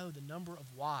could know the number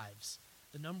of wives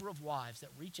that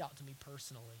reach out to me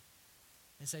personally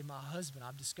and say,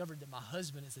 I've discovered that my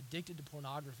husband is addicted to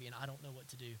pornography and I don't know what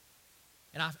to do.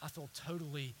 And I feel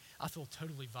totally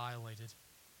violated.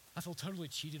 I feel totally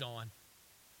cheated on.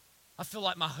 I feel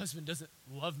like my husband doesn't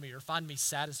love me or find me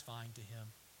satisfying to him.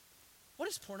 What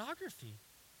is pornography?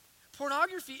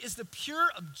 Pornography is the pure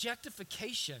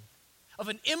objectification of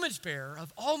an image bearer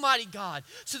of Almighty God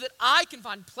so that I can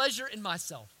find pleasure in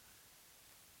myself.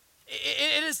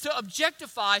 It is to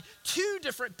objectify two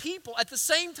different people at the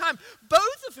same time,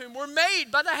 both of whom were made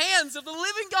by the hands of the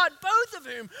living God, both of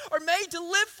whom are made to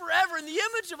live forever in the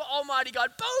image of Almighty God,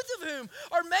 both of whom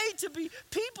are made to be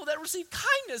people that receive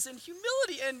kindness and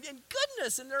humility and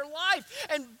goodness in their life,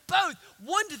 and both,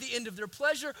 one to the end of their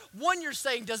pleasure, one you're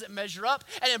saying doesn't measure up,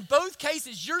 and in both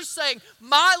cases you're saying,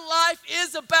 my life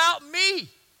is about me.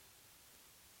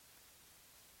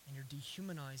 And you're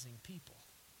dehumanizing people.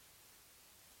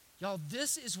 Y'all,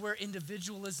 this is where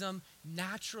individualism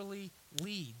naturally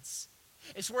leads.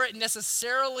 It's where it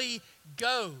necessarily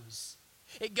goes.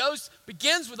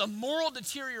 Begins with a moral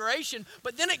deterioration,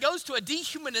 but then it goes to a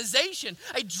dehumanization,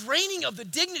 a draining of the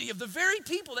dignity of the very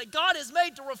people that God has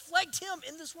made to reflect Him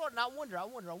in this world. And I wonder,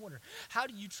 how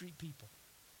do you treat people?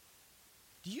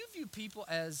 Do you view people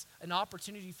as an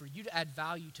opportunity for you to add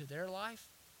value to their life?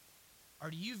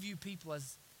 Or do you view people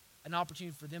as an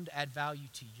opportunity for them to add value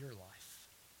to your life?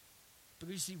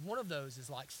 Because you see, one of those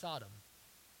is like Sodom,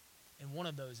 and one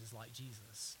of those is like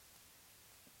Jesus.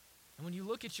 And when you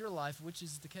look at your life, which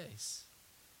is the case?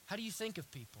 How do you think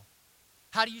of people?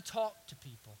 How do you talk to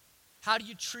people? How do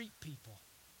you treat people?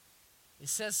 It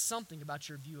says something about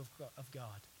your view of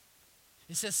God.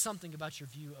 It says something about your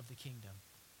view of the kingdom.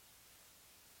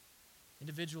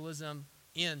 Individualism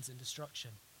ends in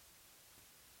destruction.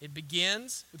 It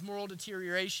begins with moral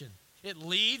deterioration. It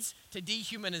leads to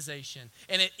dehumanization,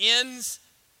 and it ends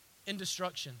in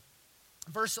destruction.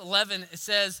 Verse 11, it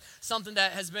says something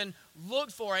that has been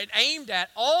looked for and aimed at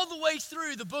all the way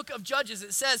through the book of Judges.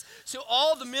 It says, so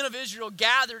all the men of Israel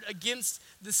gathered against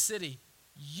the city,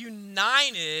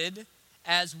 united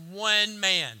as one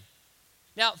man.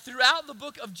 Now, throughout the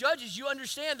book of Judges, you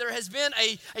understand there has been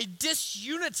a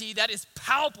disunity that is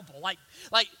palpable, like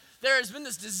there has been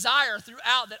this desire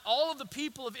throughout that all of the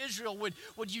people of Israel would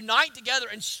unite together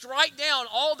and strike down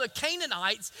all the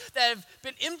Canaanites that have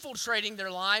been infiltrating their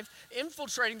life,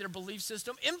 infiltrating their belief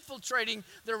system, infiltrating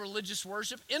their religious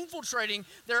worship, infiltrating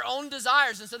their own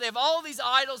desires. And so they have all of these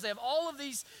idols, they have all of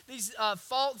these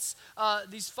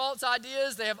false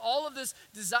ideas, they have all of this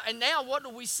desire. And now what do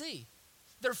we see?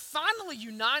 They're finally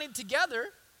united together,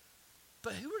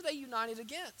 but who are they united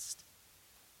against?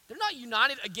 They're not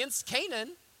united against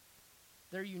Canaan.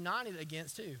 They're united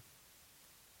against who?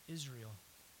 Israel.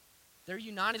 They're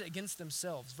united against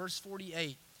themselves. Verse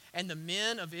 48, and the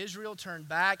men of Israel turned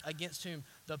back against whom?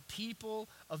 The people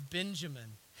of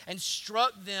Benjamin. and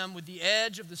struck them with the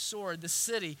edge of the sword, the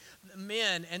city, the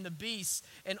men, and the beasts,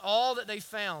 and all that they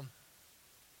found.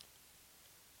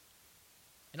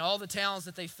 And all the towns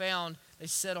that they found, they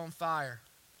set on fire.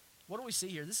 What do we see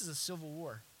here? This is a civil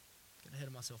war. Getting ahead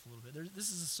of myself a little bit. This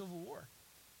is a civil war.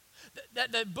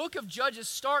 The book of Judges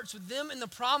starts with them in the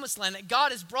promised land that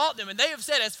God has brought them. And they have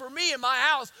said, as for me and my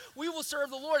house, we will serve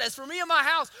the Lord. As for me and my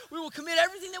house, we will commit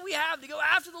everything that we have to go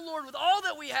after the Lord with all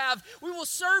that we have. We will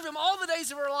serve him all the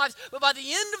days of our lives. But by the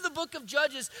end of the book of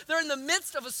Judges, they're in the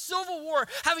midst of a civil war,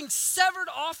 having severed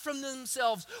off from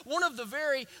themselves one of the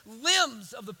very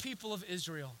limbs of the people of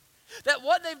Israel. That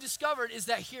what they've discovered is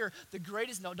that here, the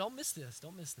greatest, no, don't miss this.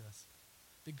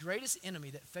 The greatest enemy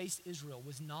that faced Israel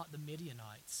was not the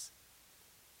Midianites.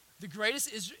 The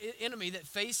greatest enemy that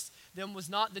faced them was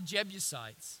not the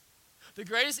Jebusites. The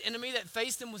greatest enemy that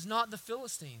faced them was not the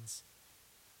Philistines.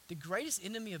 The greatest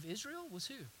enemy of Israel was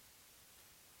who?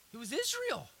 It was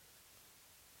Israel.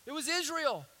 It was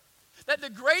Israel. That the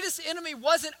greatest enemy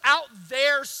wasn't out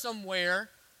there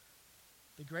somewhere.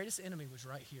 The greatest enemy was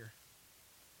right here.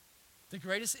 The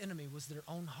greatest enemy was their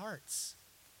own hearts.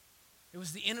 It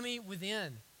was the enemy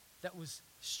within that was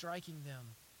striking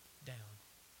them down.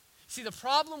 See, the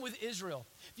problem with Israel,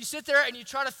 if you sit there and you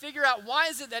try to figure out why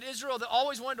is it that Israel that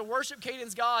always wanted to worship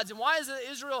Canaan's gods, and why is it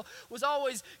that Israel was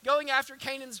always going after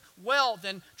Canaan's wealth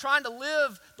and trying to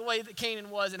live the way that Canaan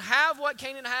was and have what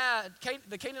Canaan had,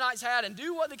 the Canaanites had, and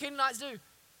do what the Canaanites do?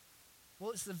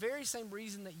 Well, it's the very same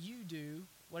reason that you do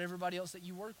what everybody else that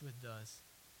you work with does.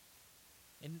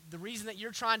 And the reason that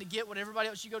you're trying to get what everybody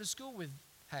else you go to school with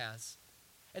has.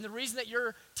 And the reason that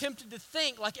you're tempted to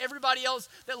think like everybody else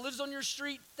that lives on your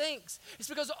street thinks is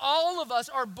because all of us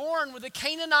are born with a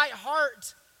Canaanite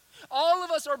heart. All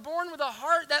of us are born with a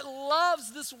heart that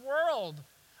loves this world.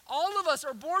 All of us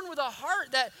are born with a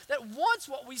heart that wants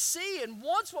what we see and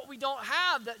wants what we don't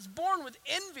have, that's born with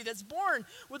envy, that's born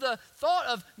with a thought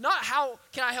of not how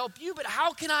can I help you, but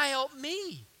how can I help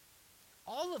me?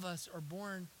 All of us are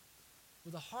born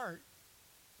with a heart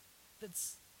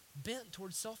that's bent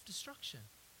towards self-destruction.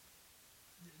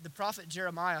 The prophet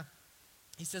Jeremiah,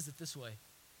 he says it this way: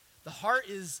 the heart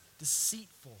is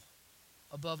deceitful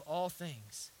above all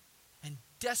things and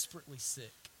desperately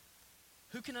sick.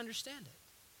 Who can understand it?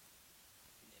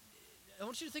 I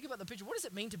want you to think about the picture. What does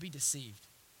it mean to be deceived?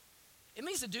 It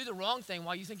means to do the wrong thing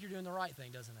while you think you're doing the right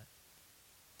thing, doesn't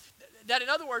it? That in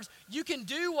other words, you can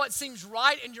do what seems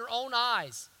right in your own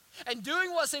eyes. And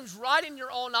doing what seems right in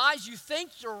your own eyes, you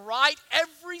think you're right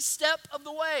every step of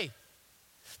the way.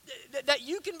 That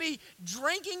you can be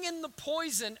drinking in the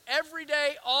poison every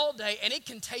day, all day, and it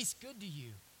can taste good to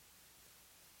you.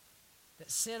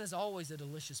 That sin is always a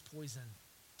delicious poison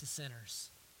to sinners.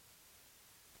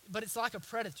 But it's like a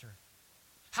predator.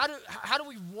 How do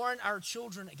we warn our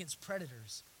children against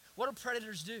predators? What do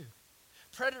predators do?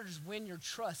 Predators win your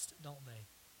trust, don't they?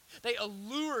 They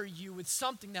allure you with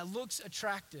something that looks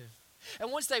attractive.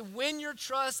 And once they win your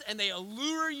trust and they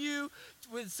allure you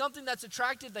with something that's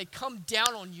attractive, they come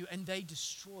down on you and they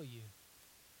destroy you.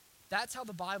 That's how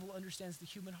the Bible understands the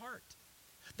human heart.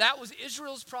 That was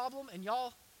Israel's problem, and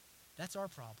y'all, that's our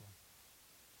problem.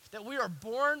 That we are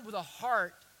born with a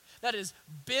heart that is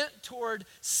bent toward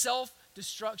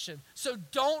self-destruction. So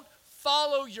don't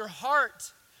follow your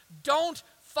heart. Don't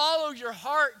follow your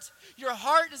heart. Your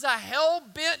heart is a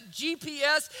hell-bent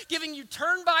GPS giving you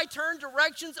turn-by-turn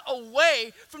directions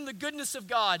away from the goodness of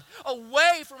God,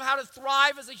 away from how to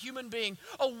thrive as a human being,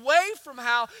 away from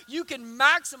how you can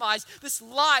maximize this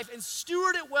life and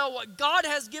steward it well, what God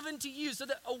has given to you, so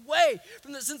that away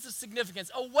from the sense of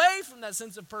significance, away from that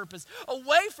sense of purpose,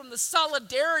 away from the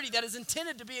solidarity that is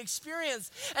intended to be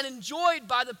experienced and enjoyed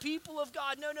by the people of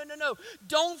God. No.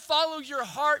 Don't follow your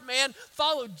heart, man.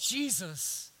 Follow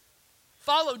Jesus.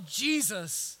 Follow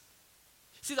Jesus.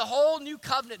 See, the whole new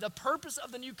covenant, the purpose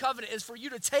of the new covenant is for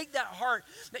you to take that heart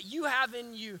that you have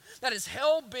in you that is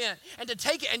hell-bent and to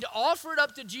take it and to offer it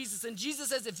up to Jesus. And Jesus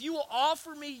says, if you will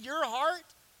offer me your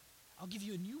heart, I'll give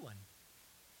you a new one,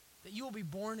 that you will be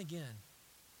born again.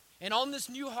 And on this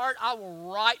new heart, I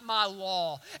will write my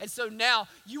law. And so now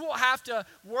you won't have to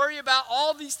worry about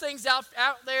all these things out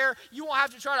there. You won't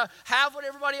have to try to have what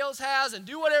everybody else has and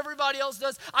do what everybody else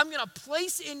does. I'm going to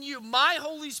place in you my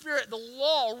Holy Spirit, the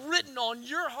law written on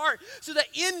your heart, so that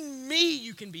in me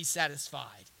you can be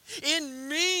satisfied. In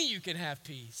me you can have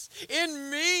peace. In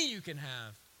me you can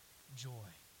have joy.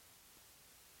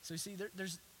 So you see,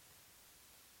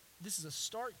 this is a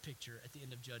stark picture at the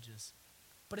end of Judges,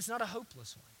 but it's not a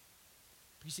hopeless one.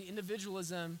 You see,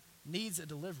 individualism needs a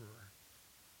deliverer,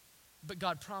 but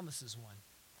God promises one.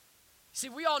 See,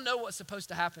 we all know what's supposed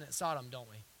to happen at Sodom, don't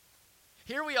we?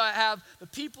 Here we have the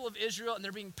people of Israel, and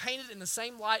they're being painted in the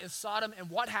same light as Sodom. And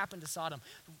what happened to Sodom?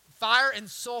 Fire and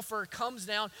sulfur comes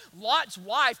down. Lot's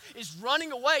wife is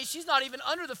running away. She's not even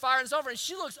under the fire and sulfur, and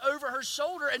she looks over her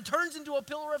shoulder and turns into a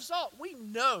pillar of salt. We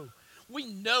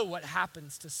know what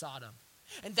happens to Sodom.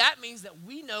 And that means that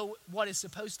we know what is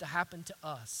supposed to happen to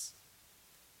us.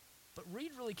 But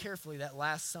read really carefully that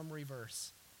last summary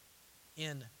verse.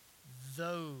 In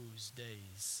those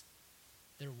days,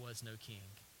 there was no king.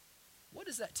 What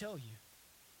does that tell you?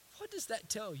 What does that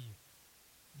tell you?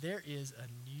 There is a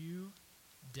new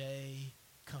day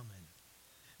coming.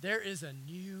 There is a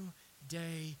new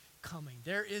day coming.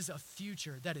 There is a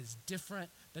future that is different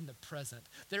than the present.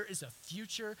 There is a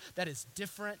future that is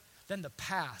different than the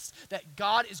past. That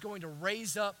God is going to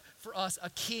raise up for us a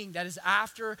king that is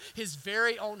after his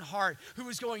very own heart, who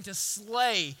is going to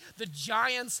slay the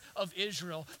giants of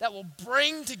Israel, that will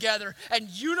bring together and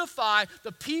unify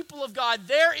the people of God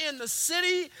there in the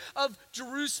city of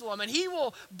Jerusalem. And he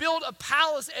will build a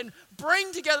palace and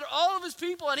bring together all of his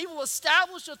people, and he will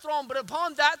establish a throne. But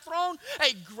upon that throne,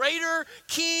 a greater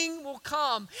king will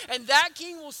come, and that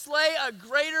king will slay a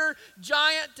greater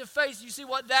giant to face. You see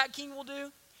what that king will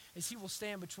do? Is he will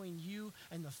stand between you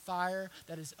and the fire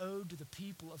that is owed to the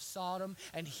people of Sodom,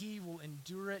 and he will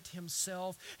endure it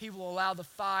himself. He will allow the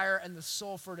fire and the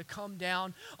sulfur to come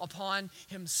down upon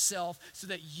himself so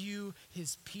that you,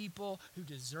 his people who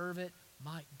deserve it,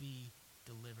 might be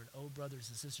delivered. Oh, brothers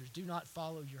and sisters, do not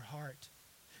follow your heart.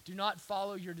 Do not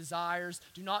follow your desires.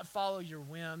 Do not follow your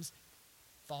whims.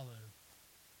 Follow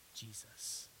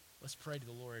Jesus. Let's pray to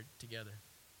the Lord together.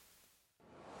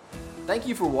 Thank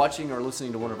you for watching or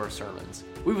listening to one of our sermons.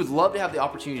 We would love to have the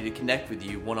opportunity to connect with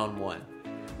you one-on-one.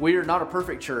 We are not a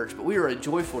perfect church, but we are a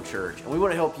joyful church, and we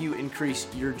want to help you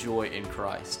increase your joy in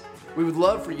Christ. We would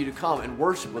love for you to come and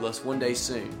worship with us one day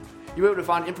soon. You'll be able to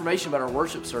find information about our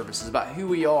worship services, about who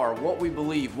we are, what we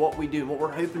believe, what we do, and what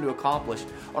we're hoping to accomplish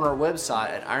on our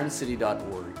website at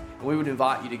ironcity.org. And we would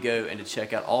invite you to go and to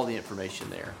check out all the information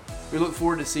there. We look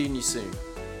forward to seeing you soon.